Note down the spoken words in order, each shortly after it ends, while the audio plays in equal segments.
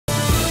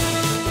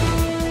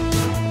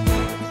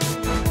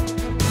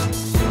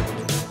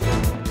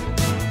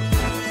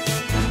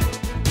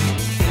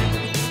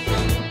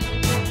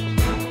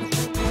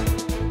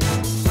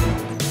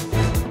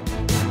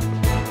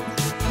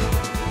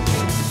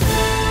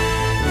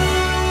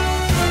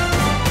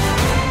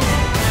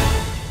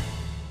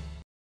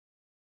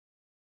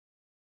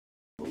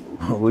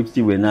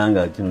wekitibwe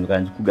nanga kino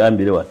kanti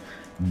kugambire wa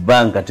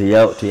banka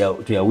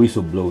teya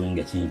whistleblowing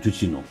ekintu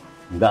kino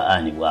nga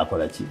ani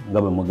bwakola ki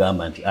nga bwe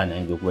mugamba nti ani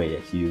ayinza okuba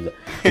yakiyuza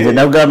nze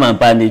nakugamba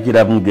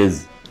mpandiikira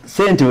mugezi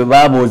sente bwe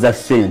babooza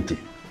sente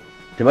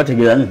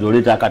tebategeera nti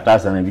oleeta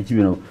akataasa nebiki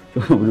bino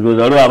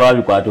ndowooza olwo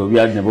ababikwata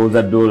obyali ne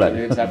booza dola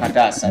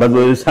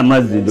bazozesa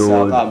mazzi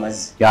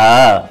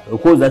ndowooza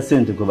okwoza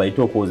sente kwe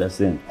bayita okwoza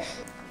sente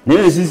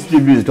naye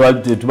CCTV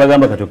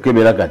tubagamba kati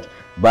okukebera kati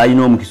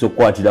balina omukisa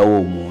okukwatirawo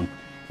omuntu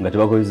nga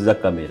tebakozeseza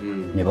kamera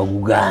ne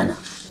bagugaana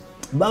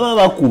baba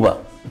bakuba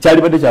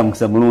kyali badde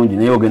kyamukisa bulungi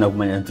naye ogenda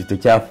kumanya nti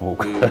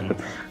tekyafuuka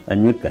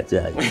anywe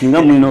kacaayi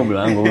singa mulina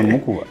obulango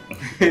bwemukuba.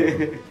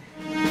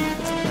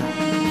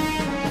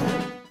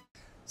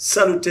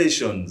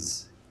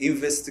 Salutations,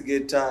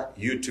 Investigator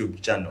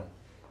YouTube channel.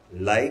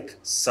 Like,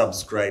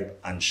 subscribe,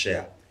 and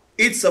share.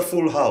 It's a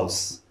full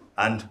house,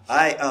 and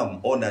I am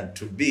honored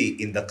to be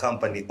in the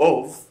company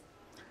of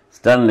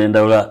Stanley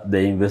Ndaula, the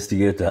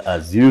investigator,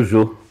 as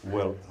usual.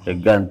 Welcome. A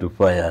gun to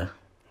fire,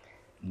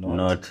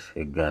 not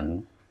a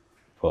gun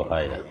for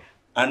hire.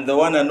 And the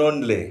one and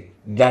only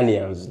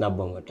Daniels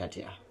Nabongo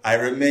Tatia. I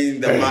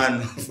remain the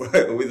man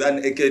with an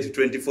AK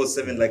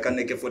 24/7 like an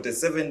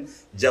AK-47,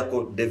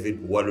 Jaco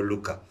David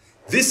Waluluka.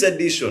 This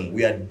edition,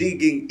 we are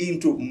digging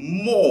into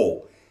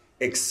more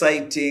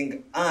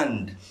exciting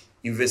and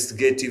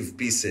investigative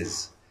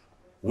pieces.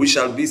 We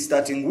shall be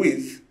starting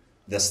with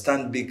the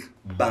Stanbic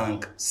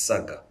Bank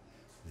saga.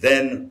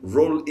 Then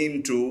roll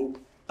into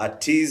a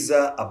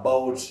teaser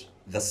about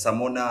the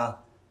Samona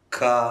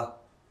car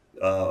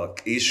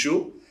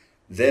issue.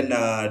 Then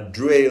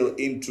drill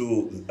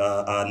into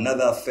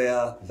another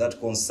affair that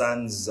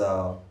concerns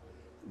the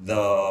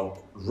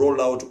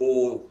rollout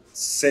or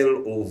sale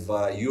of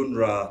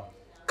UNRWA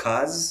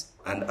cars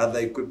and other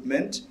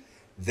equipment.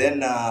 Then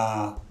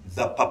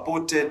the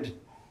purported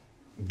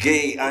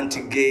gay,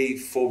 anti-gay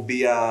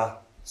phobia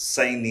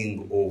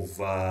signing of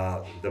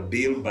the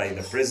bill by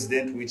the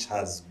president, which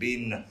has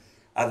been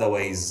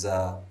otherwise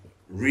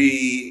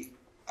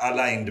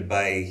realigned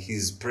by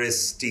his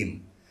press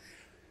team.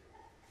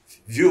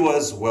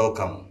 Viewers,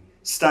 welcome.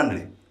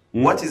 Stanley,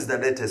 what is the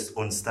latest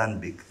on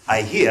Stanbic?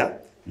 I hear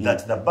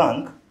that the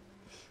bank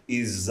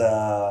is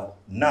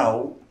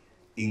now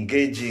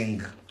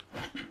engaging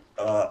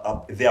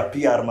their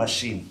PR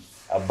machine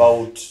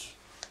about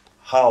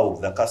how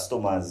the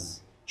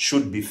customers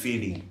should be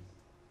feeling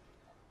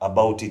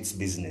about its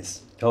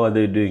business. How are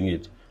they doing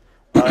it?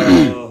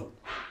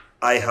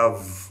 I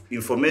have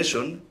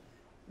information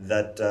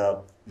that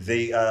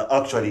they are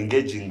actually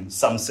engaging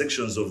some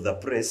sections of the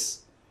press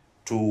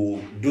to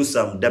do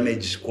some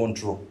damage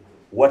control.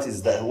 What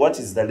is the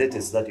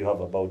latest that you have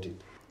about it?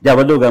 Yeah,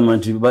 but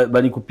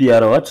bali ku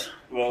PR what?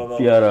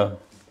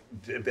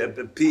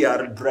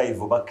 PR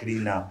drive oba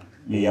clean up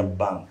ya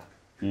bank.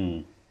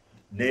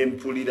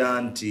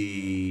 Nempulira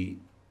nti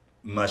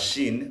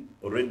machine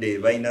already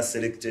baina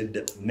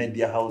selected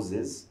media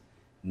houses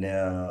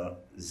na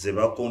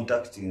zeba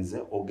contacting ze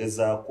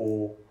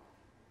ogezaako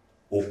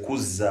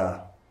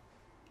okuza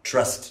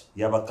trust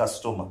yaba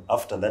customer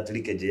after that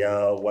leakage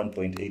ya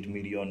 $1.8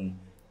 million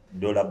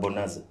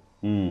bonanza.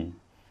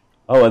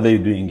 How are they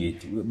doing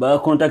it? By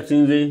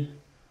contacting the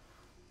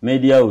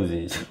media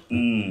houses.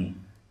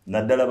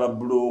 Nadala ba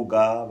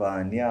blogger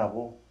bani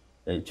abo.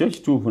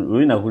 Church too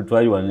ruina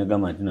kutwaliwa ne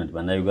gama nti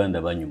bana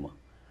Uganda banyuma.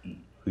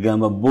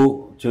 Gamba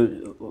bo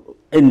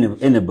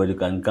anybody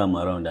can come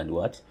around and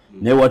what?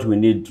 Now what we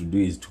need to do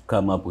is to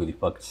come up with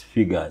facts,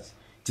 figures.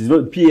 It is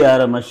not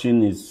PR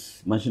machinery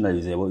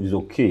is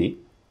okay.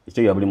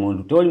 Ekyo buli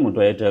muntu toli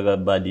muntu ayetaga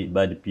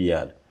bad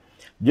PR.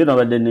 Je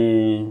nabadde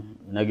ne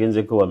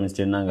nagenzeko wa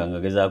Mr. Nanga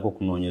ngagezaako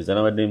kunoonyeza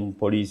nabadde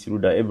police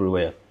ruda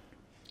everywhere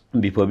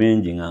before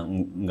bingi nga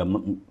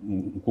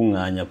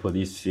kunganya for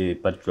this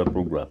particular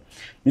program.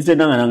 Mr.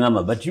 Nanga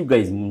nangama, but you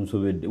guys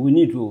we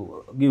need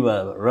to give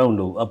a round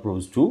of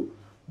applause to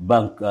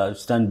bank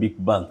Stanbic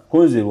Bank.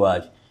 Cause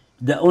what?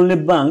 The only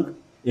bank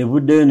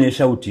everyday ne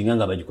shouting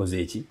nga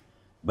bagikoze eki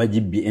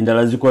bagibbi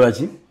endala zikola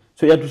ki?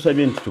 So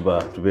yatusabye nti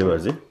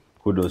tubebaze.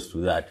 Kudos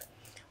to that.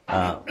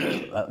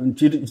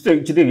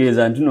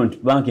 Kitegeeza nti no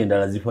bank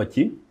endala zifa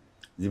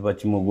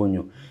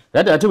kimugonyo.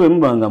 Ate bwe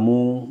mubanga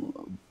mu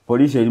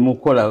police eri mu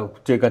kukola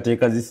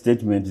kuteekateeka zi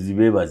statement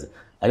zibeebaza.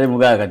 Ate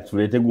mugaa kati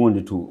tuleete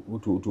gundi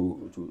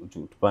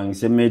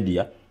tupangise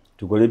media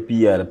tukole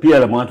PR.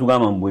 PR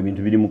mwatugamba mbu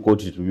ebintu biri mu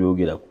kooti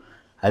tubyogerako.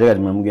 Ate kati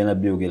mugenda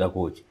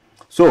byogerako ki.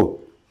 So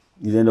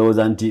nze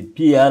ndowooza nti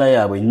PR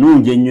yaabwe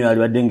nnungi ennyo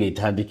yalibadde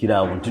ng'etandikira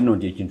awo nti no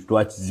nti ekintu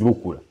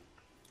twakizibukula.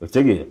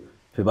 Okitegeera?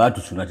 Fe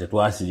batusuna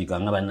tetwasirika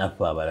nga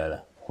bannaffe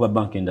abalala kuba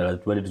banki endala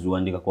tubadde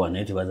tuziwandiikako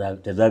naye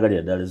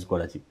tezaagalira ddala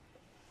zikola ki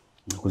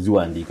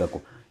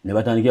kuziwandiikako ne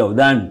batandikira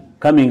then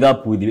coming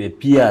up with a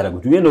PR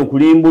gwe tugenda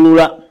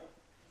okulimbulula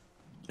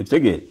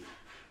ekitegeere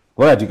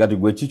kola kati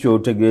gwe kiki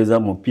otegeeza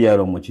mu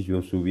PR mu kiki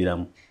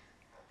osuubiramu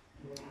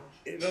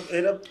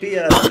era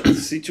PR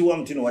sikiwa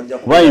mtino wajja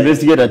kuba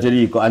investigator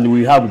teriiko and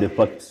we have the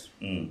facts.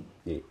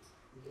 Yeah.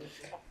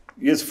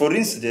 Yes, for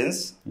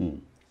instance,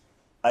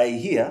 I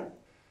hear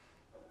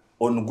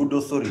on good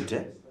authority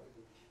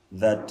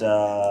that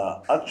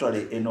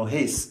actually eno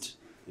haste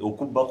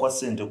okubba kwa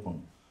sente kuno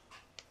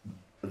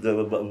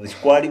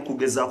kwali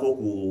kugezaako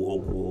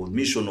ku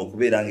mission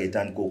okubeera nga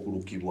etandika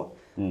okulukibwa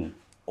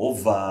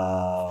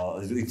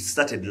over it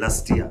started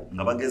last year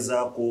nga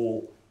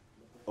bagezaako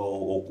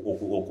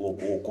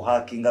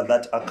okuhackinga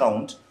that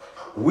account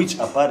which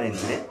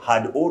apparently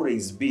had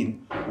always been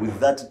with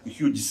that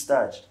huge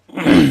stash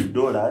of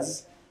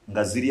dollars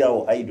nga ziri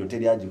awo idle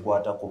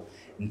teryagikwatako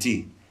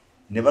nti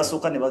ne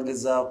basooka ne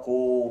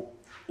bagezaako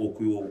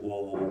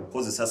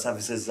okukozesa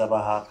services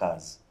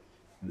z'abahackers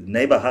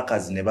naye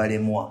bahackers ne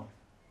balemwa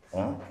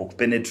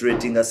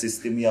okupenetrating a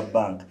system ya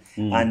bank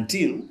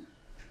until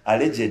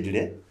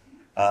allegedly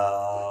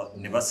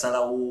ne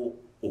basalawo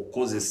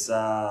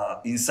okukozesa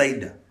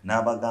insider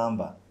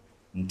n'abagamba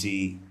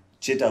nti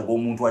kyetaaga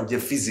omuntu ajje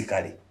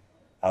physically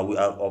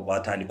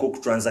atandika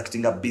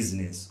okutransacting a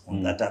business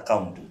on that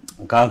account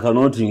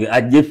kankanoting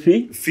ajje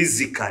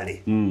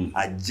physically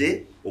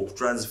ajje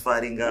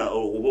okutransferringa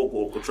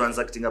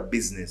okutransacting a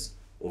business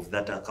of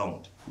that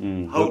account.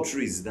 How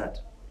true is that?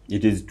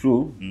 It is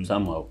true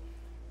somehow.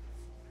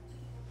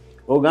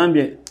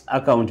 Ogambye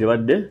account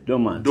ebadde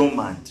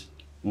dormant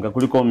nga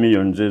kuliko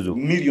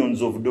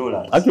millions of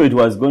dollars. Actually it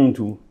was going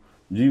to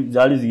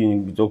zali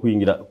ziyinza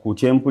okuyingira ku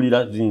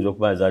kyempulira ziyinza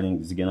okuba zali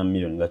zigenda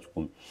million nga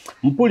 10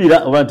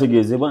 mpulira oba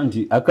ntegeezebwa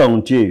nti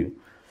account eyo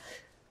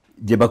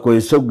gye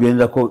bakozesa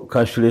okugendako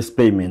cashless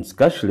payments.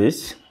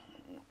 Cashless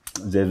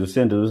zezo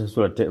sente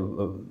zosasula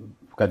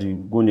kati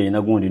gundi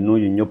ina gundi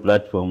nungi nnyo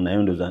platform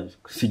nayo ndoza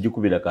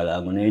sijikubira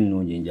kalango naye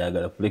nungi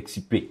njagala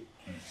FlexiPay.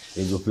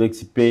 Ezo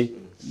FlexiPay,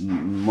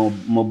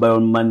 mobile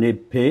money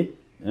pay,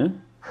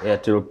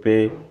 Airtel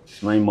Pay,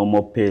 simanyi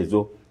Momo Pay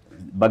zo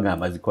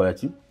bagamba zikola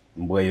ki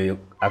mbweyo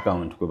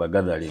account kwe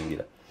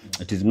bagatheringira.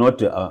 It is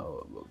not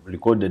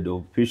recorded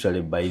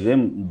officially by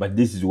them, but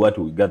this is what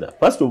we gather.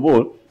 First of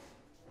all,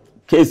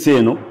 case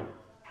eno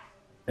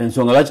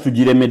ensonga lwaki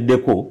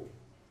tugiremeddeko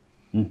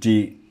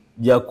nti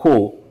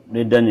Jako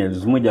ne Daniel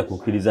zimujja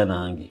kukkiriza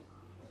nange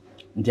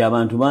nti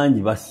abantu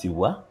bangi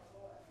basibwa,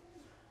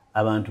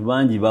 abantu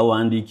bangi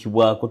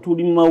bawandiikibwako,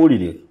 tuli mu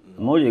mawulire,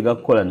 amawulire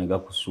gakukola ne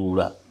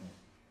gakusuula.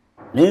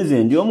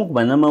 Neze ndi omu ku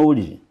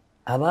bannamawulire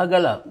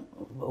abaagala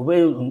oba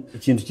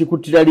ekintu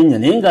kikuttira linnya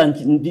naye nga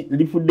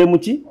lifudde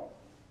muki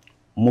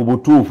mu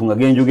butuufu nga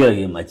genjogera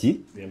ge maki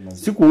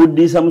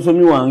sikuwuddiisa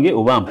musomi wange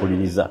oba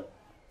mpuliriza.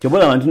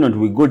 Kyebola nti nti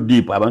we go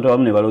deep, abantu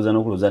abamu ne balooza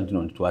n'okulooza nti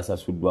nti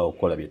twasasuddwa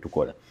okukola bye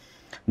tukola.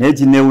 Naye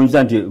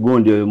kineewuunyisa nti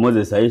gondi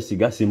Moses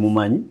ayesiga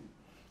simumanyi,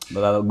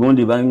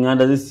 gondi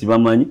banganda ze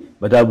sibamanyi,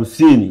 but I've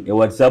seen a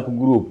WhatsApp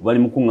group bali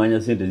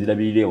mukuŋŋaanya sente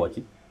zirabirira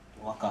ewaki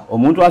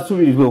omuntu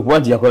asuubirizibwa okuba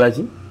nti yakola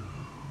ki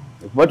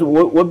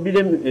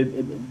wabbire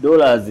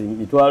dollars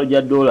mitwalo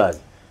gya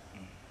dollars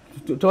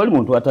tewali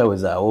muntu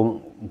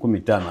atawezaawo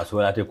 15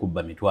 asobola ate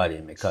kubba mitwalo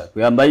emeka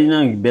kuyamba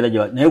alina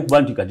mbeera naye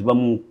kuba nti kati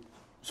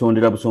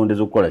bamusondera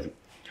busondeza okukola ki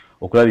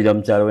okulabira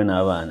mukyalo we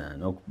n'abaana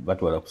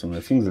n'okubatwala ku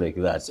ssomero, things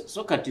like that.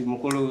 So kati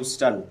mukulu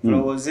Stan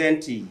tulowooze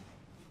nti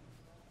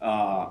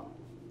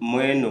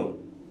mweno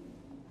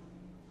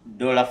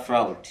dollar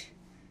fraud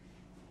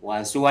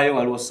wansi wayo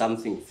waliwo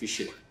something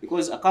fishy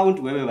because account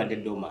wewe badde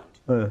dormant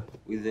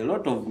with a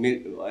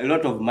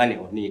lot of money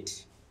on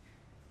it,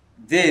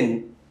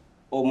 then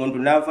omuntu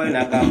n'avaayo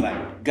n'agamba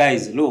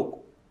guys look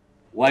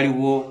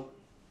waliwo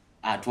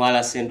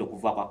atwala sente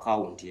okuva ku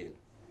account eno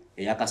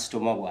eya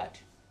customer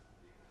bw'ati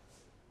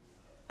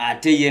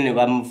ate ye ne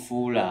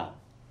bamufuula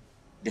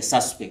the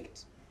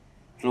suspect.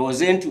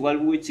 Tulowooze nti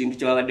waliwo ekintu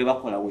kye babadde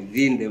bakola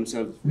within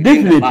themselves.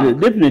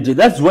 Definitely,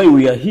 that's why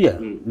we are here.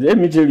 Let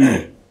me tell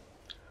you.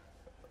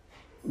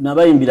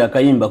 Nabayimbira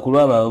kayimba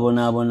kulwaba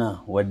ababonaabona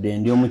wadde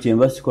ndi omu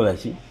kyenva sikola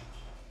ki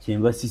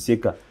kyenva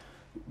siseka.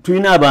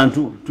 Tulina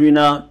abantu,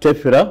 tulina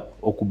Tefera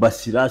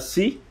okubasira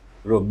si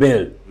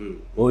Robel.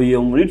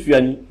 Oyo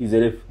Mauritanian is a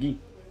refugee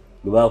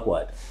gwe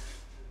baakwata.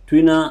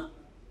 Tulina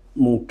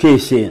mu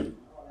Keshen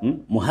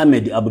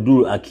Mohamed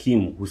Abdul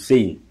Hakim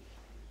Hussein.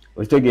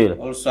 Otegeera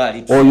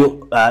oyo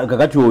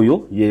kakati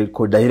oyo ye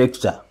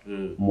co-director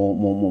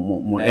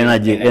mu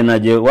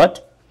energy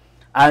what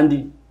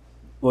and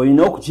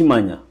oyina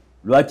okukimanya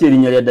lwaki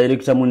erinnya lya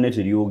director mu net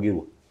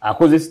lyogerwa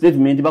akoze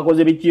statement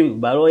bakoze biki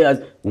ba lawyers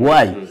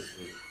why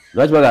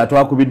lwaki baga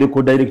twakubidde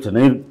co-director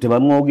naye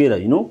tebamwogera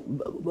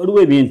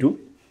waliwo ebintu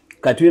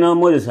kati na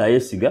Moses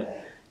ayesiga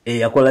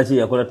yakola ki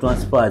yakola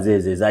transfers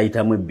ezo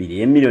ezayitamu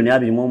 2 million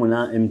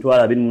 28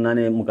 emitwalo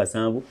 28 mu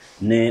kasanvu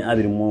ne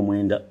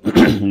 29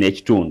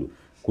 n'ekitundu.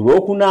 Ku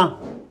Lwokuna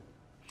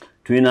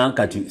tulina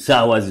kati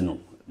saawa zino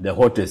the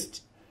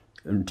hottest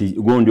nti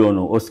gundi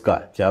ono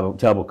Oscar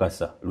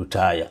Kyabukasa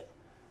Lutaaya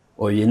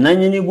oyo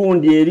nanyini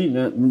gundi eri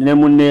ne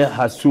munne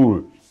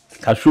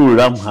Hashul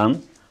Ramham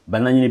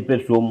bananyini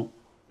Petrol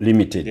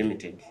Limited.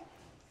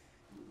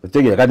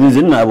 Otegera kati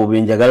nze nabo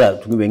benjagala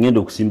tugenda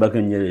okusimbako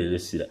ennyerere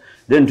sira.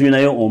 Then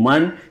tulinayo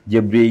Oman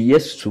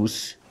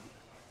Gebreyesus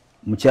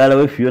mukyala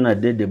we Fiona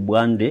Dede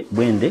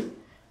Bwende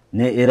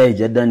ne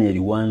Elijah Daniel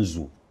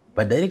Wanzu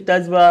ba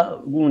directors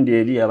ba gundi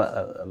eri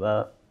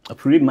aba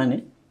free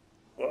money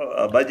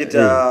budget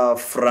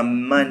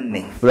from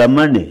money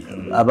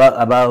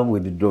aba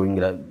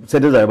withdrawing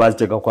sente zaabwe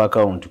baziteeka ku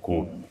account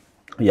ku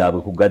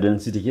yaabwe ku Garden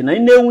City naye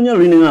neewunya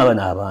luli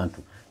ng'abana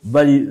abantu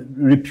bali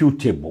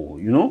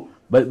reputable you know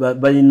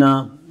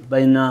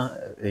balina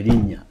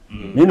erinnya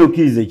naye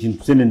nokkiriza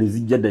ekintu sente ne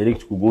zijja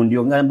direct ku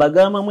Gondyo nga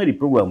mbagamamu eri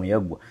programu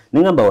yaggwa ne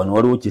ngamba wano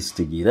waliwo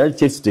kyesitegeera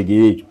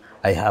kyesitegeera ekyo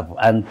I have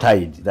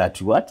untied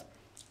that what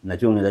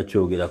nakyo ngenda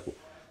kyogerako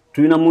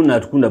tulina munno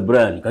atukunda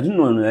Brian kati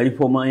nno yali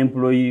former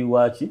employee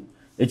waki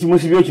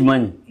ekimusibyo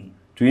okimanyi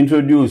to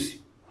introduce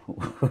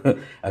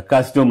a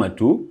customer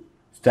to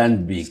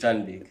Stanbic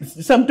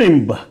sometime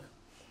back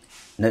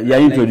ya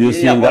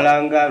introducing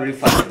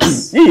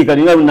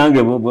kati nga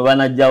nange bwe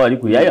banajja wali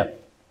kuyaya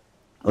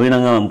olina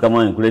ngamba mukama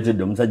wange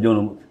nkuleetedde omusajja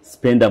ono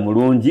spender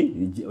mulungi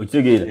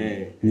okitegeera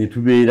ne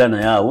tubeera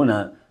naye awo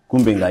na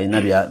kumbe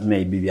ng'alina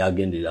maybe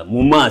byagenderera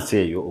mu maaso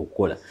eyo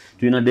okukola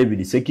tulina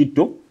David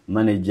Sekito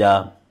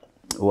manager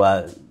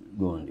wa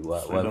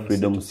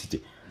Freedom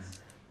City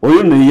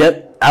oyo ne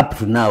up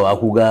to now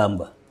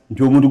akugamba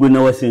nti omuntu gwe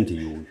nawa sente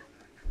yoyo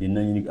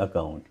yenanyini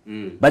account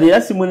but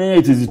yasi mwenye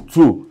it is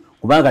true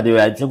kubanga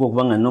teyacheko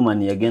kubanga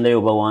Norman yagendayo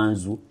oba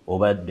wanzu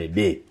oba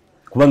dede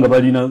kubanga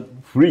balina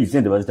free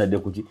sente bazitadde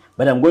kuki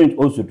but I'm going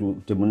also to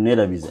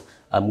temunera visa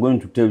I'm going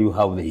to tell you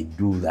how they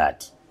do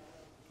that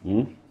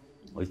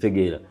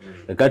otegeera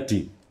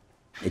kati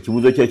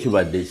ekibuzo kyo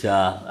kibadde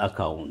kya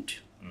account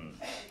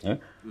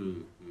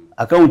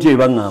account eyo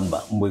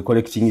bangamba mbwe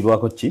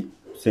collectingirwako ki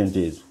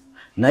sente ezo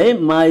naye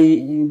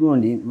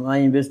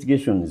my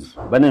investigations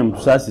bana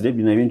mutusasire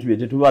bina ebintu bye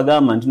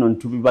tetubagamba nti no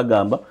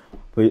tubibagamba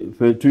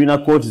tulina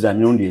court za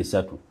mirundi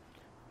esatu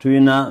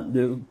tulina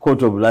the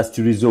court of last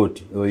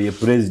resort ye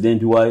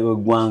president wa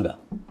Gwanga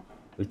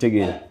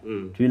otegeera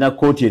tulina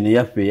court ene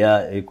yaffe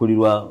ya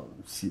ekulirwa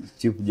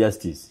chief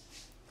justice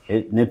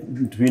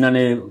tulina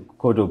ne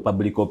court of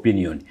public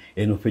opinion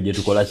eno fe gye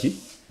tukola ki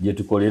gye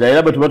tukolera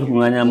era bwe tuba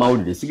tukunganya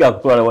amawulire siga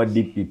kutwala wa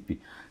DPP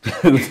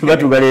tuba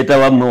tugaleeta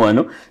wammwe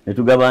wano ne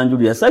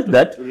tugabanjulira such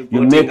that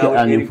you make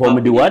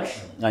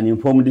an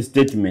informed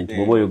statement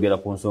bw'oba oyogera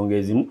ku nsonga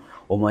ezimu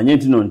omanye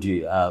nti no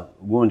nti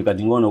gundi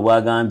kati ngono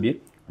bwagambye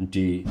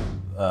nti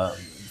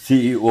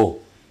CEO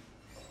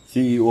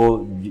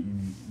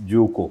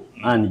Juko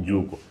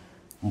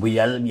mbu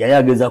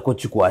yayagezako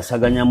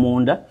kikwasaganya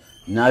munda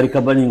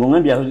n'alikabalingo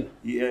ngambye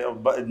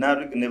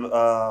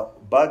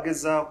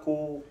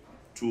bagezaako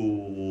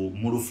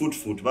mu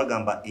lufutfutu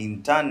bagamba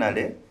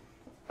internally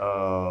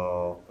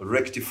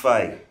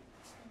rectify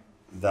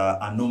the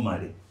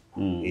anomaly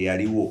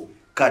eyaliwo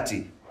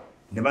kati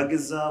ne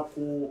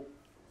bagezaako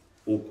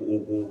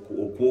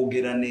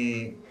okwogera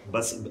ne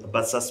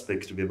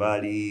basuspect be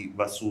baali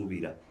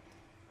basuubira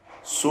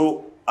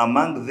so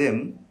among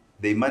them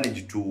they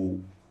managed to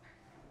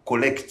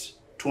collect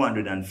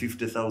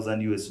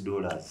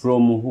 $250,000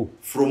 from who?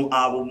 From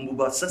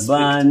our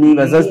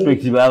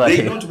suspect.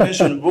 They don't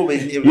mention Bob.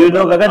 You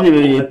know, kakati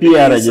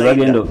PR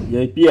bagendo,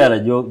 PR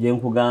je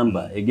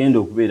nkugamba egenda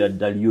okubeera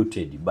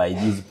diluted by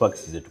these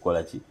facts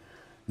zetukola ki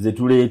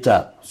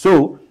zetuleta.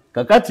 So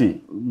kakati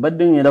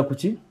mbadde ngenda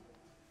kuki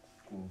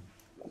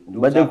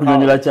mbadde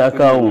kunyonyola kya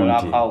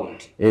account.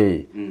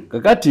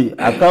 Kakati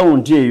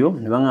account eyo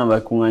ne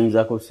bangamba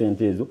kunganyizaako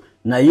sente ezo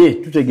naye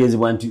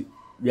tutegeezebwa nti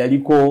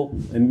yaliko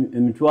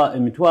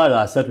emitwalo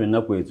 3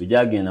 ennaku ezo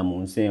gyagenda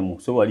mu nsi emu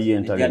so wali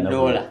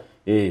yentala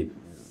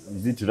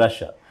zit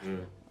Russia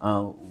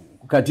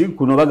kati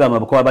kuno bagamba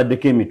ko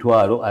babaddeko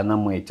emitwalo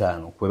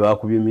 45 kwe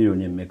bakubye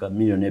milioni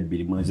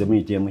 2 mwezi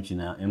muyite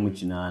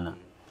M8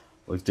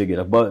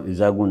 okitegeera kuba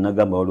ezagundi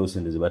nagamba waliwo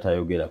sente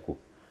zebatayogerako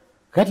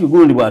kati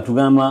gundi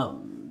bwatugamba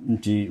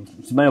nti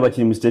simanyi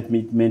bakiri mu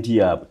statement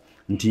yaabwe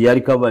nti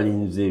yali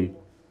covering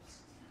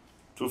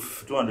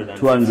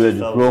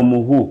 200 from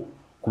who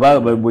kuba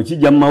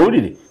bwekijja mu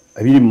mawulire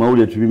ebiri mu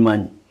mawulire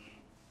tubimanyi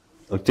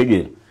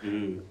okitegeera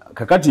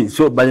kakati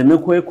so baleme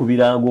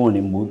kwekubira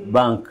agone mu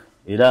bank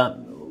era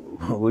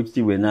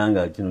wekitibwe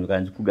nanga kino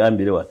kanji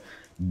kugambire wa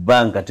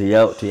bank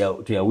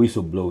teya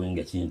whistleblowing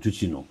ekintu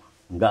kino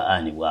nga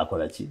ani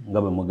bwakola ki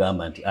nga bwe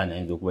mugamba nti ani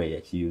ayinza okuba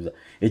yakiyuza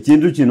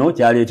ekintu kino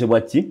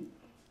kyaleetebwa ki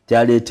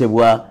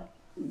kyaleetebwa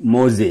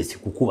Moses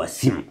kukuba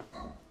simu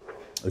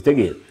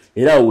okitegeera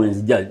era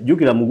wenzija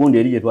jukira mugundi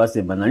eri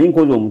yetwasemba nali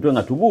nkozo omutwe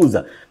nga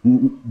tubuuza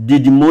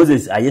did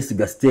Moses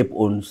ayesiga step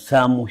on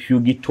some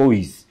Hughie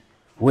toys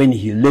when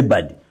he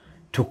labored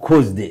to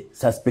cause the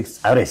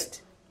suspect's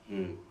arrest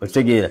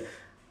okitegeera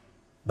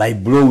by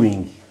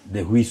blowing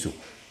the whistle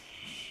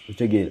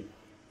okitegeera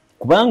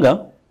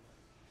kubanga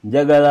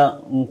njagala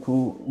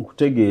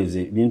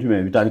nkutegeeze bintu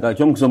bye bitandika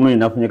kyo mukusomoni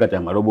nafunye kati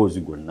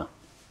amaloboozi gonna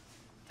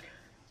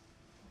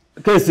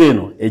kesi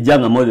eno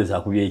ejjanga Moses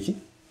akubye eki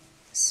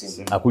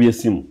akubye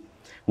simu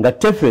nga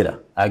tefera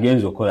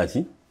agenza okola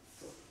ki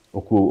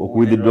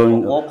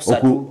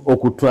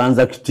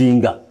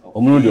okutransactinga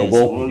omulundi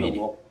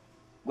ogwokubiri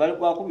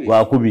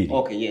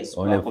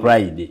on a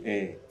Friday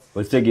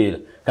okitegeera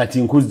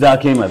kati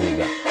nkuzaako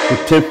emabega ku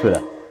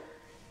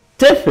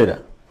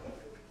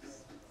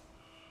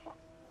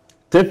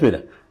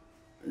tefera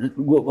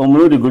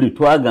omulundi guli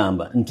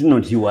twagamba nti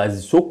not he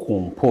was so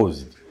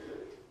composed.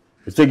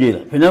 Segera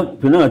pena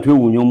nga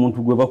twewuunya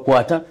omuntu gwe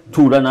bakwata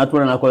tuula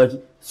n'atwala n'akola ki.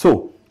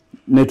 So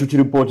ne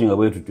tukireporting nga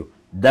bwe tutyo.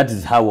 That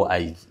is how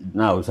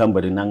now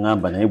somebody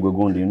nangamba naye gwe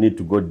gundi you need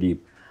to go deep.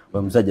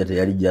 Omusajja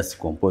teyali just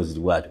composed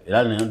bwatyo.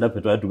 Era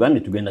nandaffe twali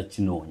tugambye tugenda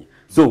kinoonya.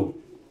 So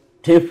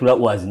Tefla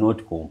was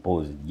not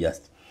composed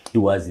just. He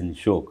was in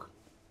shock.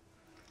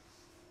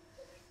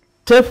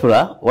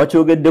 Tefla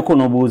wakyogeddeko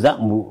n'obuuza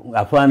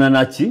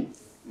afaanana ki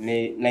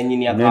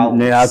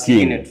ne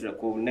Hakim.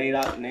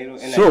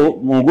 So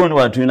mugondo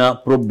watulina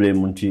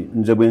problem nti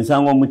nze bwe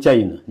nsanga mu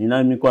China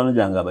nina mikwano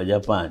gyange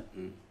Abajapani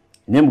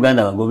ne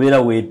muganda wange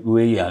obeera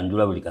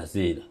weeyanjula buli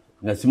kaseera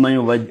nga simanyi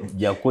oba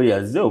jako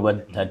yazze oba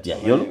tatya.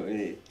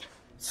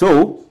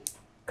 So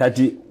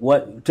kati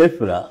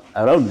Tefla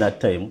around that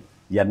time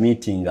ya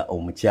meetinga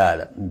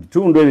omukyala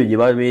bitundu ebyo gye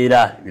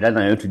babeera era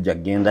nayo tujja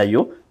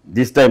gendayo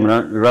this time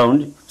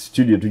round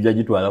studio tujja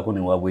gitwalako ne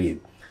wabweru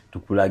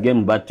tukulage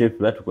mu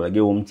Tefla tukulage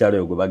omukyala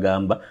oyo gwe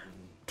bagamba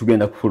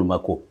tugenda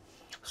kufulumako.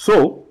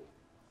 So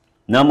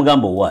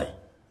namugamba why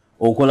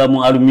okola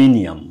mu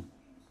aluminium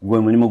gwe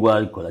mulimu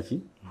gwalikola ki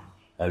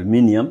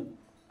aluminium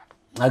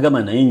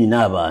agamba naye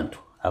nyina abantu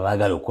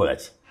abaagala okukola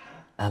ki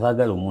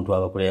abaagala omuntu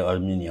abakola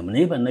aluminium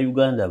naye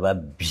bannayuganda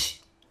babbi.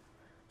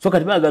 So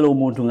kati baagala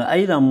omuntu nga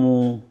ayira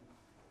mu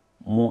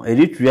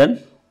Eritrean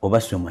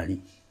oba Somali.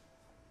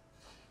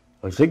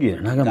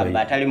 Okitegera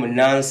nagamba atali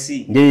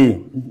munansi.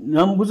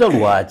 Namubuuza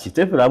lwaki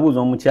Tefla abuuza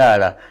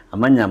omukyala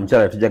amanya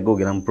mukyala tujja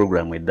kugogera mu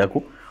program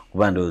eddako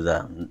kuba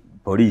ndowooza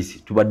poliisi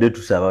tubadde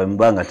tusaba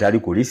mbanga tali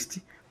ku list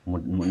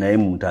naye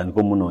mutandika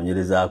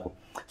omunoonyerezaako.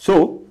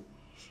 So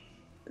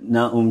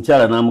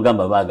omukyala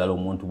namugamba baagala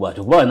omuntu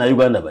bwatyo kuba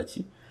Bannayuganda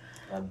baki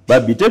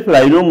babbi. Tefla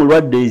alina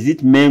omulwadde is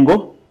it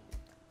Mengo?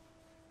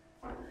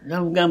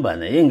 Namugamba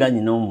naye nga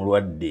nyina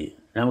omulwadde.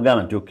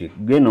 Namugamba nti okay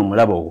genda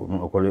omulaba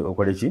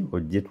okole ki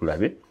ojje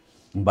tulabe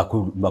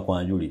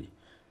mbakwanjulire.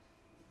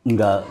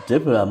 Nga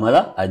Tefla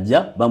amala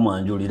ajja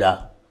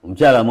bamwanjulira.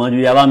 Omukyala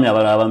amwanjulira abaami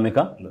abalala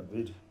bameka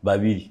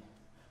babiri.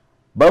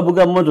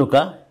 Bavuga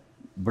motoka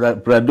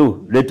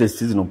Prado latest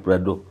season of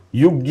Prado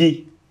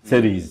Yugi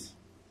series.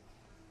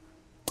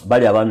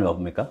 Bali abaami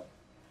bakumeka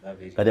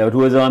kati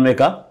abatuweza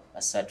bameka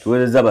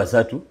tuweza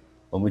basatu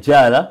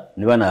omukyala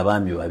ne bana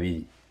abaami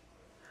babiri.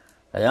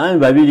 Abaami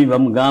babiri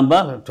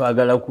bamugamba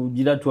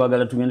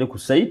twagala tugende ku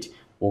site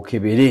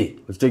okebere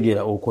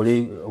okitegeera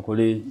okole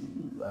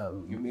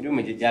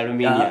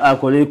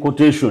akole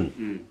quotation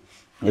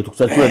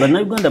etukusatula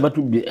Bannayuganda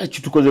batubye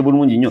kitukoze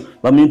bulungi nnyo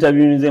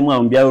baminterviewinzemu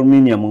awo bya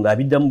aluminium nga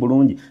abiddamu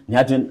bulungi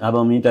naye ate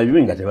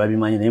abaminterview nga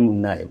tebabimanyi naye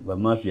munnaye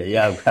bamafia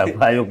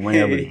yavaayo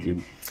okumanya buli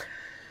kimu.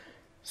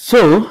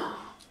 So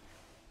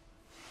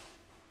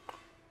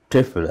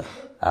Tefla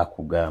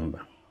akugamba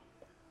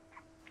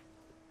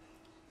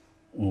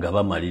nga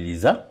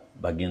bamaliriza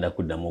bagenda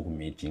kuddamu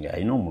okumeeting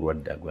alina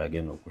omulwadde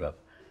gwagenda okulaba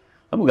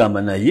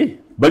bamugamba naye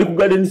bali ku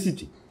Garden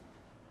City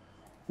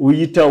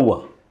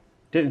uyitawa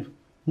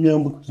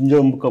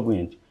njambuka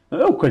bwenti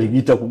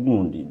okaligita ku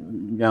gundi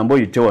nyambo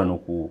oyite wano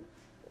ku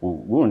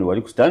gundi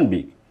wali ku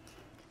Stanbic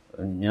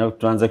nyina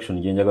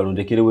transaction gyenjagala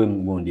ondekerewo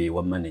gundi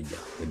wa manager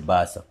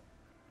ebaasa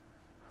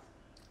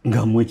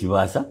nga mwe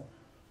kibaasa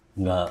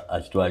nga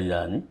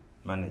akitwalira ani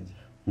manager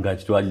nga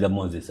akitwalira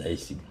Moses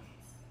Ayisiga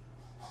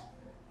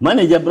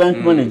manager branch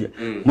manager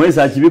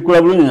mwesa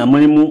akibikula bulungi nga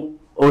mulimu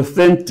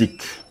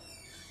authentic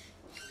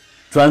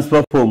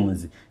transfer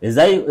forms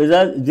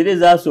ziri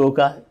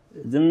zasooka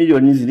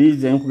z'emiliyoni ziri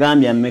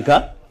zenkugambya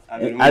mmeka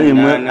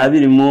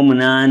 28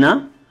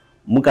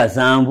 mu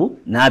 7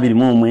 na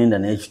 29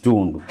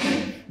 n'ekitundu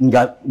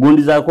nga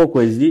gundi zaako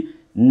kwezi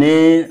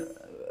ne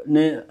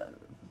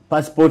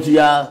passport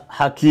ya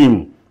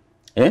Hakim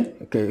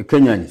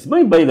Kenyani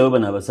simanyi bayirawo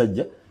bano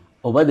abasajja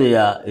oba they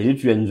are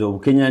Eritreans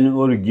of Kenyan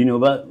origin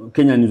oba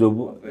Kenyans of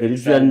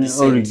Eritrean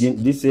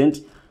origin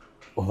descent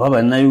oba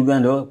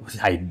Bannayuganda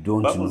I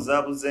don't know.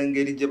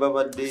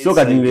 So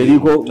kati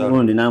ng'eriko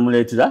gundi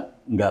namuleetera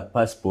nga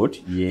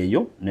passport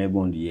yeeyo ne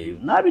gundi yeeyo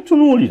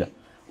n'abitunuulira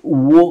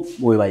wo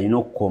bwe balina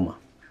okukoma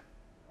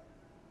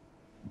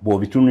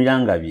bw'obitunulira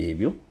nga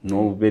byebyo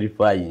no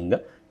verifying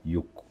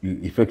you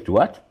effect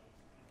what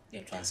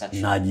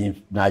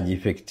naji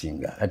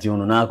effectinga kati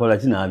ono nakola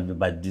ki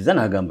nabaddiza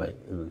nagamba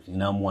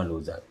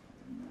namuwandoza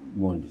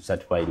gundi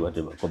certified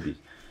whatever copies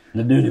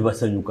nadde ne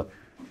basanyuka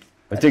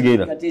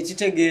bategeera kati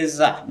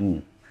ekitegeeza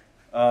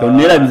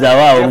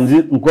tonerabizaawaawo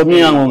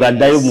nkomyango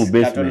ng'addayo mu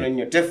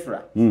basement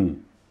Tefla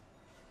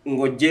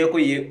ng'oggyeko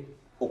ye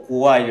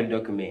okuwaayo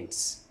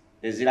documents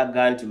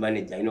eziraga nti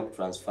manager alina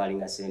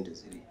okutransferinga sente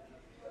ziri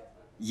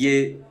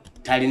ye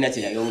talina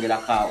kye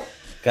yayongerakaawo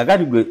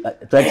kakati gwe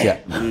tatya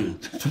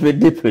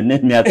tubedde ffenna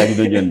emyaka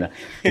gino gyonna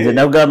nze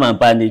nakugamba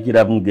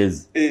mpandiikira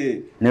mugezi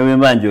newe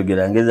mba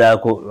njogera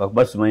ngezaako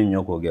akuba simanyi nnyo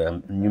okwogera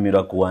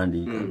nnyumirwa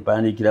kuwandiika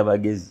mpandiikira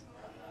bagezi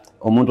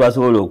omuntu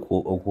asobola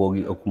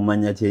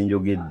okumanya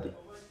kyenjogedde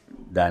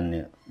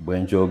than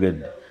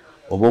bwenkyogedde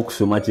oba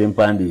okusoma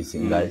kyempandiise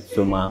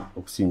ng'asoma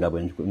okusinga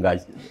between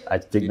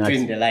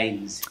the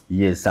lines.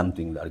 Yes,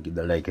 something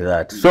like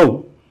that.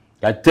 So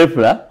kati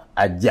Tefla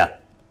ajja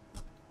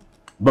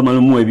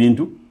bamalamu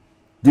ebintu.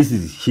 This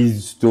is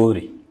his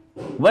story.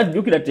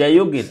 Bajjukira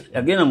teyayogera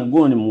yagenda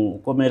mugondi mu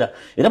komera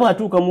era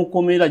bwatuuka mu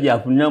komera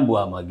gyafunira mbu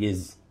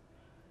amagezi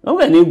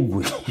nawe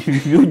negwe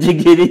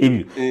byojegere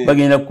ebyo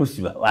bagenda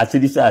kusiba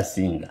asirisa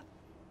asinga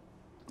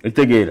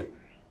etegeera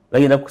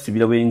bagenda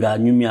kusibira wenga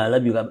anyumya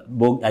alabika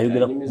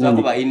ayogera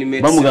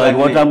bamugamba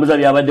watambuza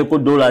byabaddeko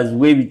dollars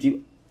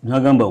webiti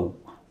nagamba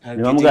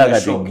ne bamugamba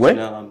gwe.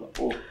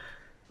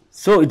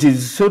 So it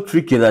is so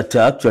tricky that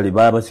actually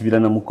babasibira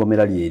na mu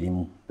komera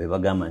lyerimu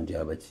bebagamba nti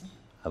abaki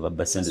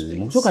ababba sente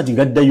zimu so kati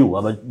ngaddayo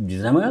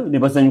abajizama ne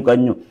basanyuka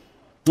nnyo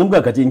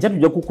nambwa kati ncha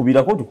tujja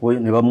kukubirako tukoye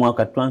ne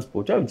bamwaka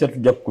transport ayo ncha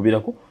tujja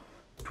kukubirako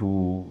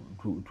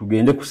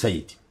tugende ku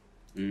site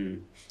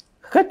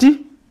kati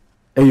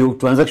eyo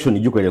transaction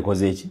ijukole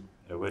koze eki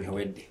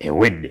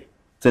ewedde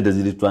sente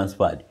zili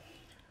transferred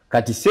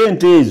kati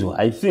sente ezo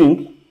I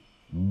think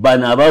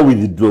bana ba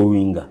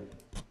withdrawinga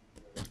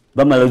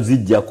bamala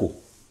zijjako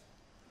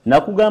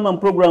nakugamba mu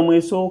program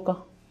esooka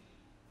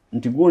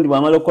nti gundi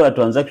bamala okola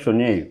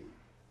transaction eyo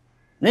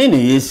nene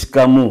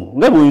yesikamu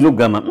nga buyinza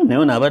okugamba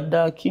naye nabadde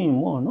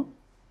akimu ono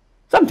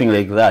something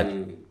like that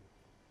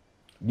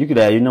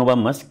jukira yalina oba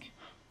mask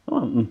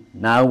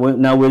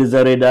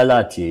naweereza red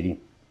alert eri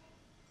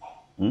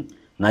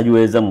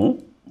nagiweereza mu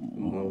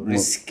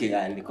risk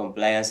and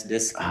compliance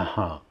desk.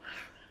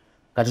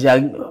 Kati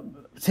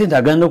sente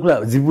agenda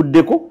okulaba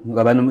zivuddeko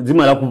nga bano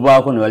zimala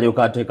kuvaako ne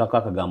balyoka ateekako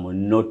akagambo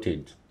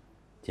noted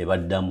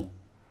kyebaddamu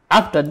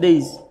after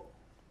days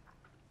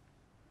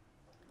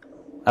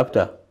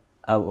after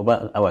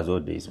hours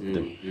or days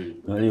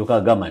balyoka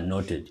agamba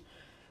noted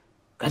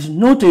kati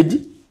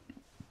noted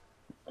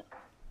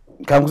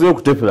kankuze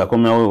okutefera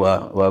komyawo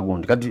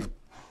wagundi kati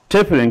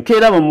tefera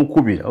nkeera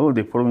bamukubira all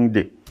the following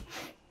day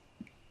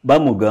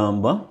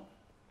bamugamba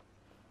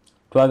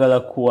twagala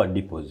kuwa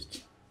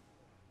deposit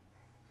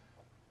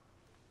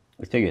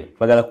otegera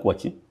twagala kuwa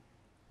ki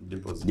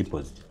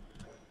deposit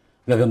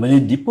gagamba ne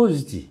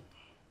deposit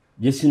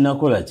je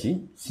sinakola ki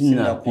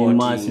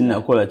sinakuma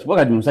sinakola ki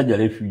wakati musajja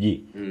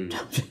refugee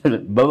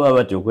baba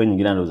bate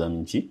okwenyingira ndoza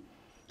minchi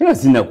nga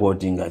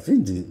sinakwotinga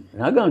sinzi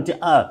nagamba nti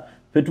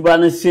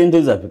fetubana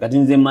sente zaffe kati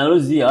nze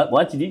malozi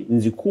wakiri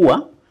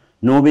nzikuwa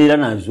nobeera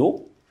nazo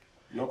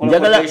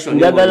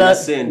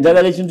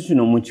njagala ekintu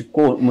kino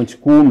mu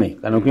kikuume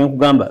kano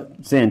kwenkugamba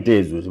sente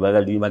ezo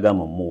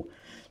bagamba mu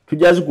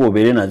tujja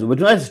zikuobeere nazo bwe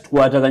tunazi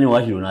tukwataganya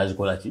wakiri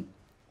onazikola ki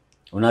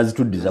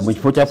onazituddiza mu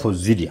kifo kyaffe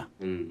ozirya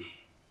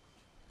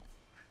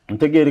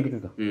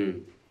ntegeerekeka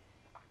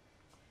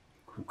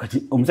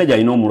kati omusajja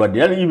alina omulwadde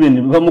era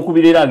even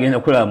bamukubira era agenda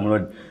kukola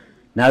mulwadde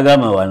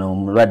n'agamba wano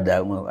omulwadde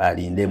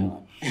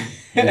alindemu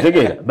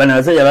ntegeera bano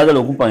abasajja baagala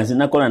okupanga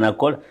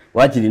sinakola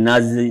wakiri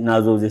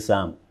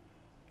nazoozesaamu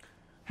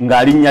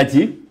ng'alinnya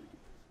ki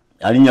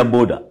alinnya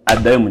boda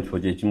addayo mu kifo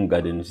kyekimu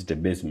garden city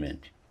basement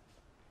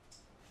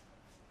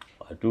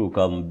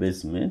atuuka mu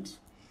basement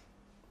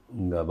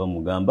nga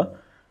bamugamba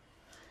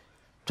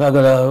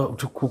twagala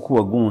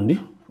tukukuwa gundi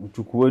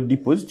tukuwe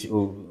deposit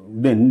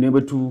then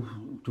ne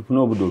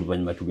tufuna obudde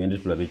oluvannyuma tugende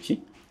tulabe ki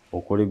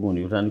okole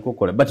gundi otandika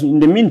okukola but in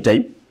the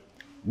meantime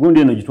gundi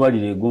eno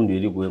gitwalire gundi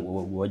eri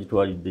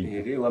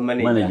wagitwalidde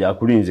manager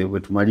akulinze bwe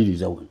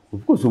tumaliriza wano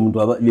of course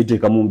omuntu aba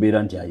yeteeka mu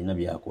mbeera nti alina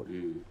byakola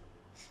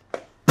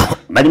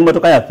bali mu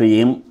motoka yaffe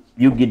yemu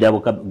yugidde abo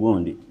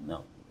gundi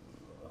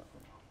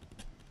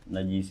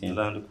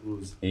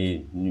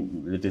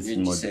latest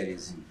model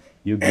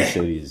yugi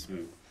series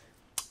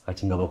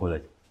kati nga bakola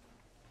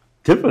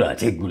tefula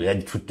ate eggulu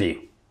yagitutteyo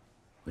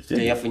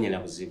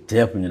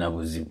teyafunye na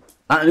buzibu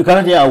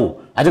kakati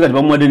awo ate kati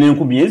bamuwadde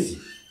n'enkumi ezi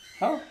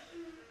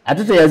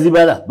ate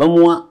teyazibala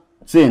bamuwa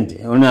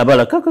sente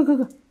onabala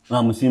kakakaka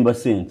amusimba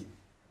sente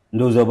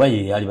ndowooza oba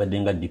ye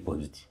alibadde nga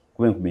deposit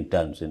kuba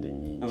 15 sente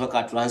nyingi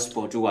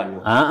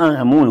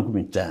amuwa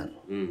 15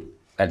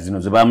 kati zino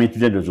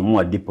zebamuyitudde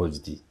zomuwa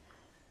deposit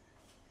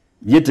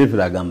ye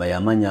tefula agamba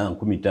yamanya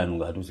 15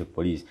 ng'atuuse ku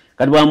poliisi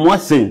kati bwamuwa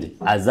sente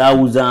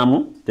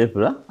azaawuzaamu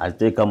tefula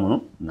aziteeka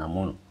muno na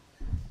muno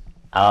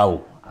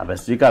awo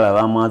abasirikale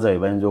abamwaza be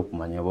bayinza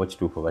okumanya oba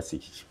kituufu oba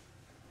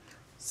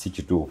si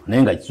kituufu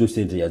naye nga kiso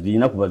sente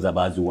yazirina kubaza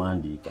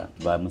baziwandiika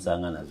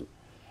bamusanga nazo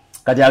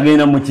kati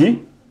agenda muki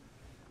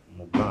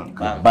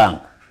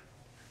banka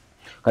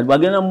kati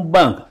bwagenda mu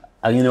banka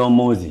agenda wa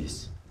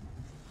Moses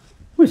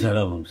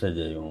wisalaba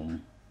omusajja y'omu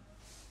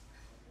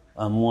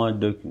amuwa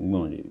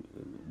document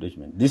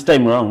this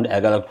time around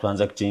ayagala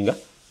kutransactinga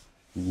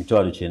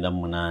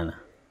 $9,800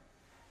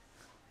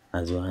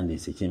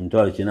 aziwandiise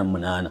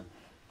 $9,800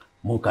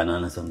 mu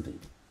kanana something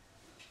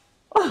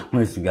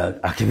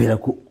mwesiga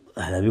akebeerako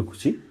alabe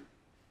kuki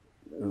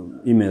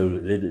email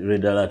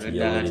red alert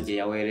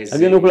yaweereza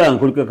agenda okulaba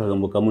nkuliko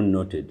akagambo kamu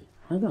noted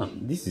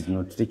this is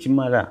not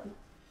tekimala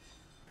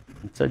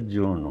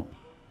musajja ono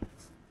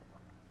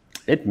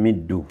let me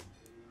do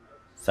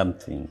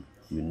something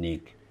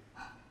unique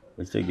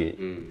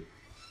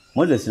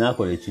Moses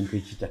n'akola ekintu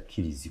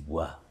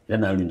ekitakkirizibwa era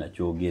naluli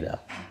nakyogera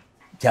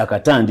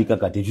kyakatandika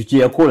kati ekyo kye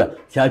yakola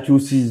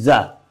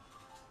kyakyusizza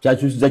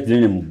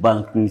kinene mu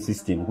banking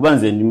system kuba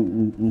nze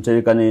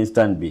ntereka ne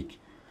Stanbic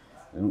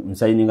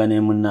nsayininga ne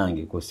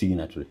munnange ko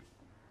signatory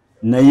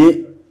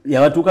naye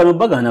yabatuuka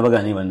n'obagana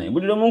naye bannaye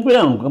buli lwe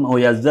munkwera mukama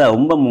oyo azaawo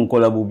muba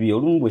munkola bubi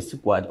olumu bwe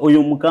sikwata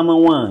oyo mukama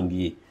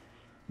wange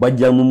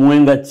bwajja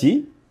mumuwenga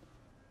ki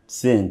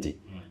sente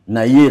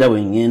naye era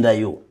bwe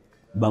ŋŋendayo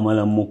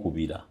bamala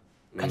mukubira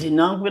kati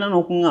nankubira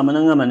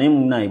n'okuŋŋamba naye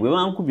munnaye bwe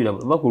bankubira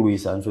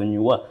bakulwisa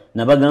nsonyiwa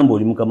nabagamba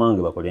oli mukama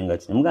wange bakolenga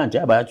ki nemugamba nti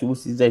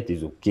abakyubusizza it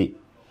is okay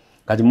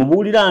kati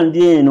mubuulira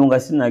ndi eno nga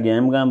sinagenda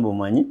nemugamba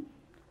omanyi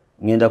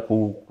ngenda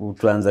ku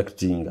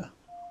transactinga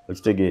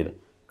okitegeera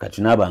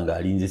kati naabanga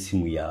alinze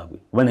simu yaabwe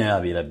kuba naye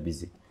abeera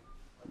busy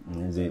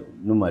nze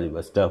normally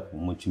bastaafu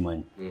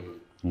mukimanyi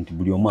nti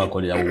buli omu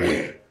akolera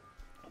wuwe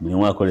buli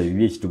omu akolera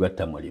bibi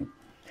ekitugatta mulimu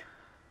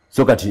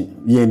so kati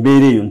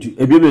yembeera eyo nti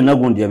ebyo byonna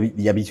gundi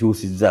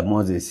yabikyusizza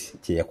Moses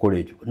kyeyakola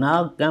ekyo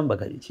n'agamba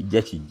kati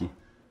kijja kijje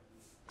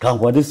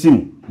kankwate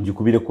simu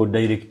ngikubireko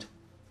director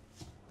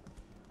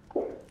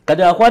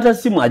kati akwata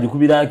simu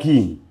agikubira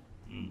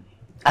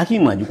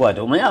Akimu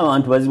agikwata omanyi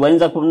abantu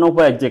bayinza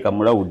n'okuba yagiteeka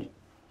mu lawudi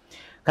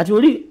kati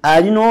oli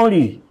alina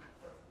oli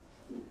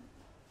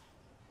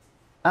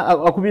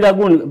akubira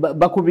gundi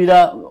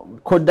bakubira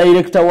ko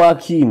director wa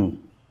Akimu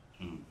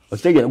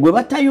okitegeera gwe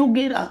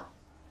batayogera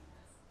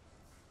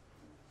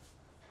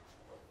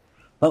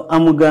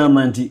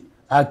amugamba nti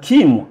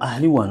Akimu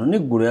ali wano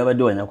neggulu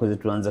yabadde wanyakoze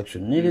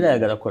transaction neera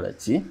ayagala kola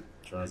ki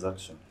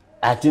transaction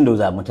ati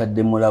ndowooza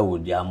amutadde mu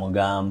lawudi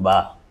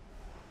amugamba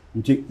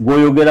nti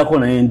gwoyogerako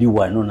naye ndi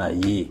wano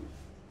naye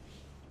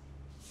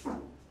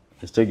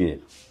ekitegeera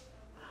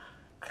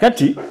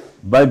kati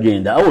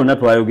bagenda awo wonna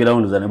twayogerawo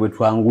ndoza ne bwe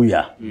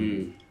twanguya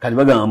kati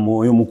bagamba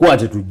oyo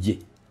mukwate tujje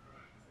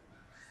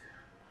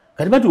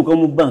kati batuuka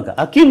mu banka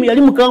Akimu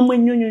yali mukamu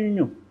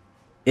ennyo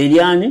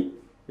eryani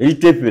eri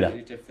Tefera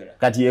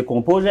kati ye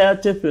composer ya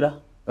Tefera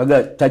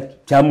aga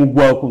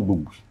kyamugwako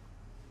ggwe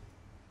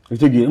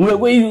ekitegeera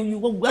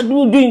what do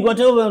you doing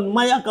whatever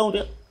my account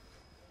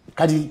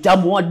kati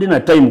kyamuwadde na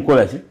time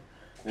kola ki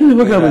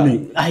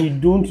I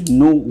don't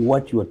know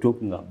what you are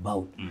talking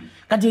about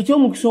kati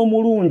ekyomukisa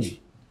omulungi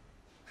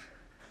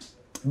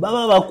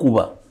baba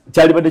bakuba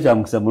kyali badde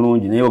kyamukisa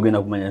mulungi naye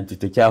ogenda kumanya nti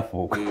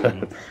tekyafuuka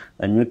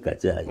anywe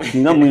kacyayi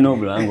singa mulina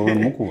obulanga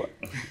mukuba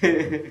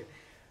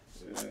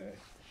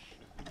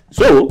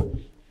so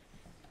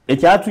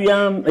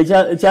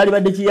ekyali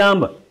badde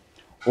kiyamba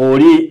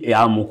oli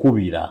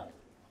amukubira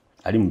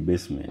ali mu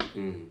basement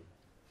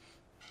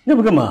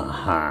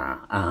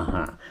nebugamba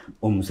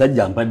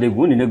omusajja ampadde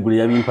gundi neggulu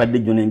yabimpadde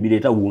jjo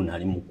nembireeta wuuna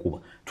ali mukuba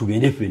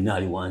tugende ffenna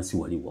ali wansi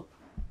waliwa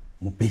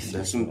mu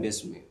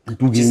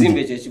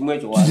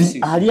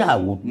ali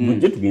awo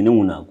tujje tugende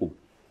wuuna akuba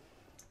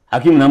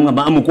Hakimu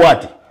namugamba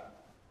amukwate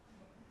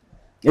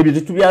ebyo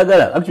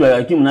tetubyagala actually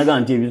Hakimu nagamba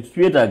nti ebyo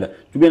tetubyetaaga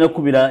tugenda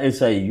kukubira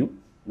SIU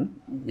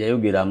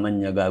yayogera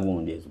amannya ga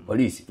gundi ezo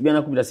poliisi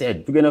tugenda kukubira SIU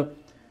tugenda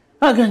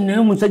naye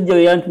omusajja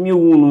we yantumye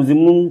wuunuzi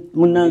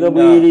munanga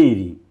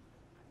bwereere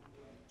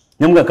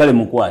namuga kale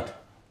mukwate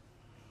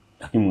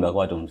Hakimu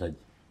ngaakwata omusajja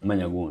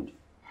amanya gundi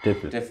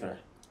Tefera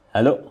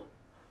hello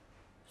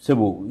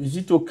sebo is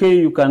it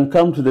okay you can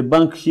come to the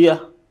bank here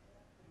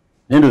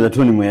nendo za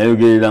toni mwe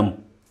yayogereramu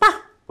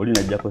oli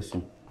najjako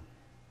simu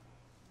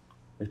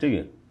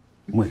ekitegeera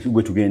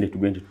gwe tugende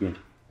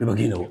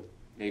bebagenda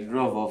they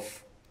drove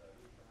off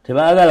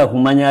tebaagala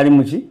kumanya ali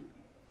muki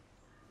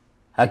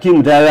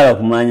Hakimu tayagala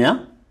kumanya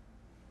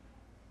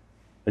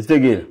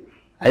ekitegeera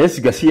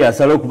ayesiga si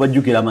yasala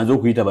okubajjukira amaze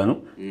okuyita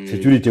bano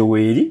security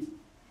weeri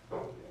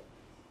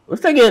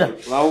okitegeera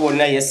wabo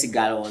bonna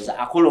yesiga alowooza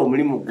akola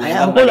omulimu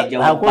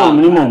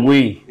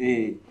gwe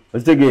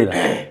okitegeera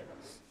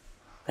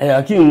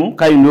Hakimu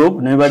kind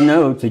of naye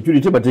balina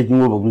security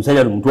batekinga oba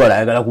omusajja lumutwala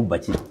ayagala kubba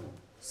ki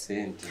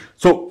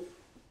so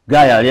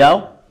gaya ali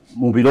awo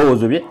mu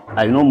birowoozo bye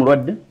alina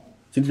omulwadde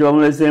kintu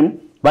kyebamuleseemu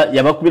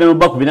yabakubira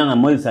nobakubira nga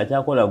Moses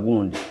akyakola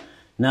gundi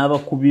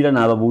n'abakubira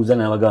n'ababuuza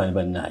n'abagaba ne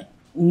bannaye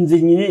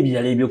nze nyina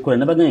ebirala ebyokukola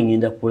nabagamba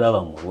ngenda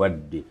kulaba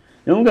mulwadde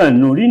nemugamba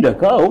nolinda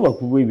kaawo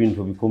bakuba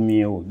ebintu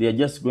bikomyewo they are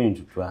just going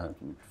to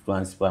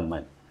transfer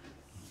money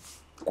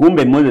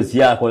kumbe Moses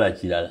yakola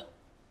kirala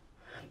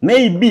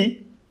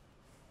maybe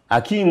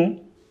Hakimu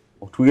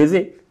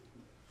otugeze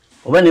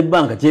oba ne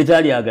banka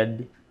kyetaali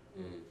agadde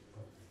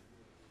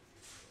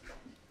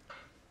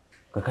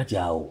kakati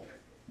awo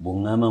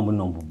bw'oŋŋamba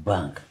mbuno mu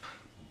banka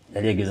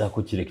yali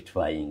egezaako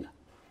kirectifyinga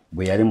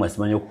bwe yali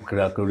mwasimanyi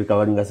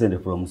okulikavalinga sente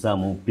from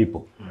some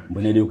people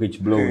mboneriuko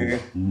ekiblowing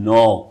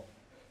no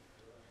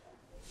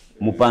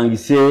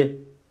mupangise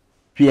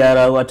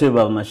PR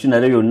whatever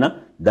machinery yonna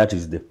that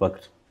is the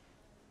fact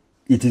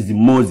it is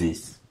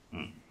Moses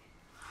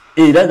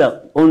era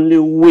the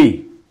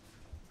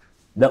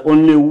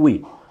only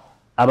way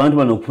abantu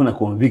bano okufuna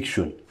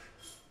conviction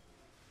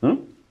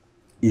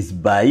is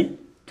by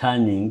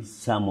turning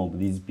some of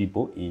these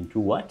people into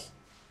what?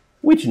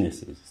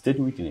 Witnesses, state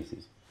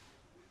witnesses.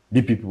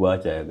 DPP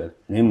bwakyayagala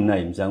naye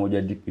munaye misango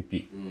gya DPP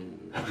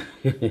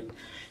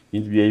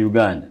bintu bya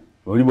Uganda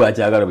oli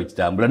bwakyagala bwe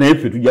kitambula naye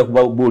ffe tujja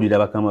kubabuulira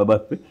bakama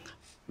baffe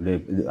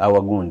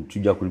awagundi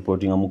tujja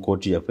kureportinga mu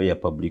kooti yaffe ya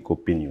public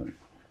opinion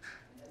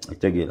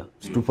ategeera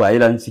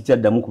situfaayira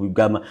nsikyaddamu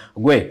kubigamba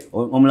gwe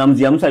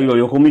omulamuzi yamusabira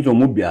olyoka omuyita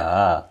omubbi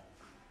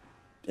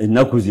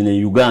ennaku zino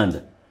e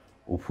Uganda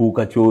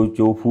ofuuka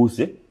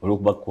kyofuuse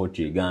olwokuba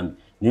kooti egambye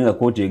naye nga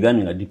kooti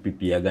egambye nga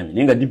DPP yagambye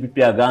naye nga DPP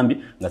agambye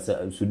nga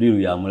Sudiru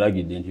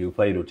yamulagidde nti yo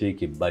fayiro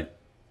teeka ebbali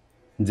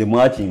nze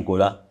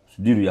mwakinkola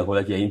Sudiru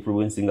yakola kya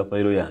influencinga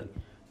fayiro yange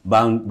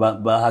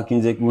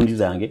bahakinze gundi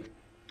zange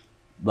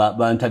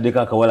bantaddeko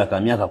akawala ka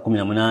myaka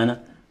 18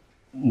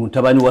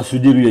 mutabani wa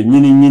Sudiru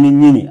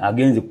yennyini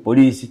agenze ku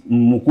poliisi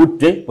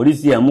mukutte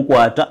poliisi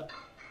yamukwata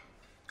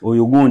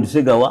oyo gundi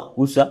Segawa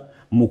usa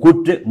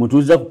mukutte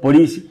mutuuza ku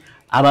poliisi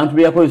abantu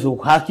beyakozesa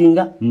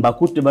okuhakinga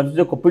mbakutte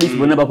batuze ku poliisi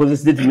bonna bakoze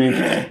statement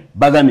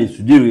bagambye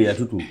Sudiru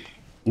yatutuuka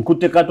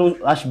nkutte kato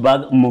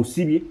ashbag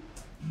musibye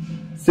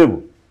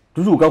sebo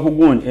tutuuka ku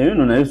gundi eyo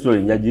no nayo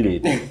story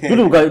njagireeta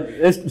tutuuka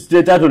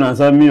state ato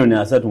nansaba million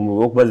 3 mu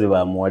okubaze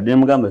bamuwadde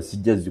mugamba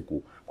sijja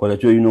zikukola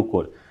kyolina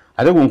okukola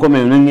ate ku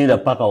nkomerero nengenda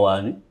paka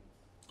wani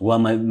wa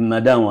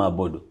madamu wa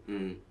bodo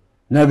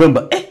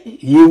nagamba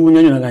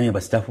yewunya nnyo naganya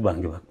basitaafu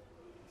bange bako.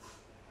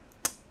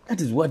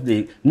 That is what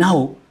they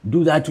now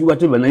do. That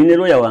whatever na ine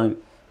lawyer wange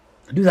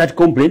do that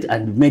complaint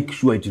and make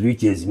sure it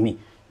reaches me.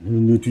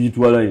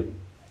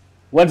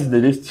 What is the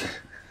last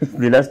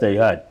the last I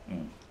heard?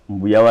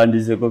 Mbuya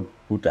wandiseko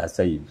put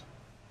aside.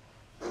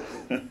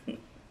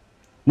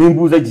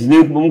 Nimbuza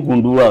jine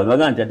mukunduwa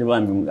baganja ate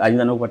bambi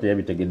ayinza nokwata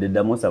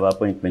yabitegedde most of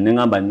appointment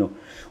ngamba no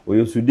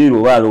oyo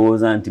Sudiru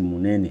walowooza nti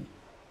munene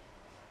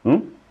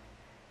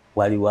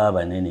wali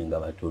waba nene nga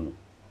batono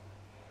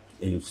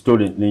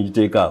story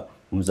nenjiteeka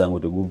musango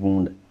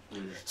teguvunda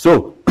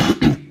so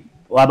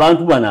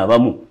abantu bana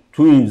abamu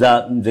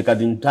tuyinza nze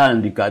kati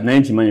ntandika naye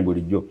nkimanyi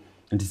bulijjo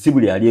nti si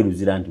buli ali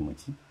eruzira nti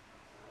muki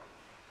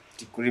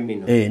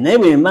naye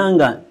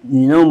bwembanga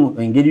nina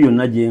engeri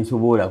yonna gye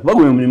nsobola kuba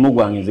gwe mulimu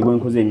gwange nze gwe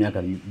nkoze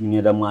emyaka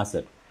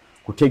 3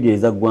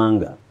 kutegeeza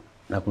ggwanga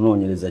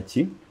nakunoonyereza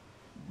ki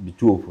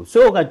bituufu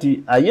so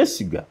kati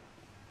ayesiga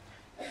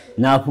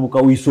n'afuuka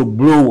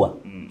whistleblower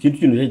kintu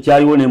kino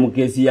kyaliwo ne mu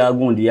keesi ya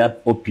gundi ya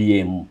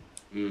OPM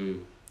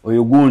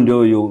oyo gundi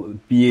oyo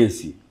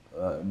PS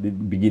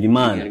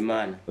Bigirimana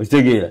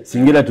okitegeera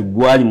singira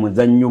tugwali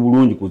muzannyo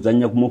bulungi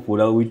kuzannya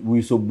kumufuula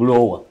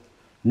whistleblower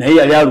naye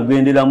yali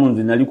alugenderamu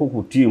nze naliko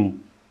ku tiimu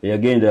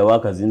eyagenda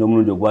wakazinda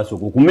omulundi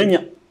ogwasooka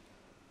okumenya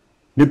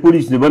ne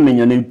poliisi ne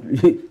bamenya ne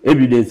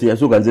evidence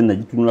yasooka nze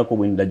nagitunulako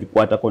bwe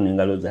ndagikwatako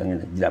n'engalo zange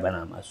nagiraba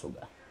n'amaaso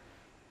ga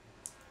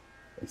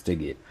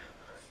okitegeera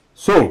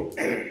so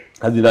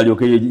kazira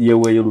alyoke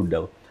yeweeyo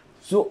luddawo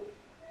so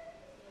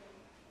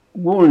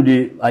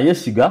gundi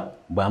ayesiga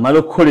bw'amala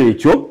okukola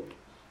ekyo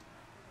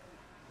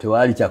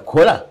tewali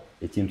kyakola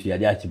ekintu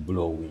yali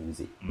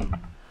akiblowinze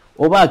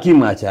oba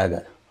akimu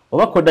akyagala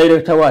oba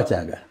co-director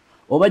wakyagala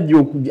oba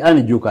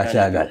Joka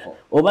akyagala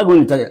oba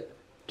gundi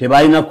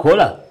tebalina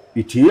kukola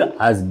it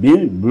has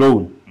been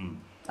blown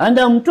and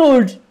I'm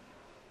told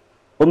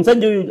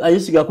omusajja oyo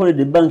ayesiga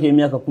akoledde banka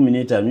emyaka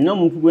 15 nina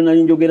omuntu gwe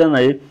nali njogera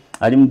naye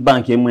ali mu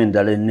banka emu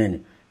endala ennene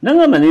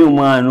nangamba naye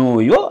omwana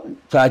oyo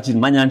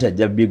kakimanya nti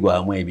ajja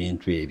bigwamu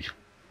ebintu ebyo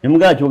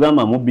nemugala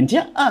kyogamba mubbi nti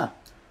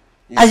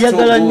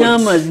ayagala nnyo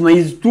amazima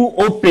is too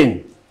open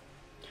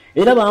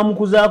era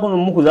bamukuzaako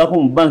nomukuzaako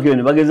mu banka eyo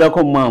ne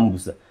bagezaako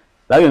mwambusa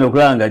bagenda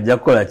okulaba nga ajja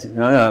kukola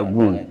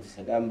gundi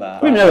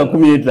emyaka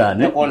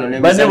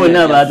 15 banne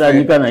bonna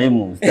abatandika naye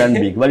mu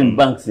Stanbic bali mu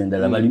banks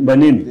endala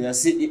banene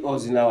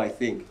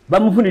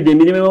bamufunidde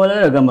emirimu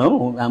ewalala gamba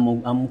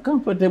I'm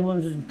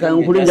comfortable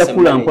kankulenja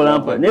kula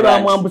mpolampola naye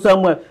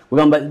bamwambusamu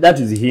kugamba that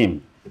is him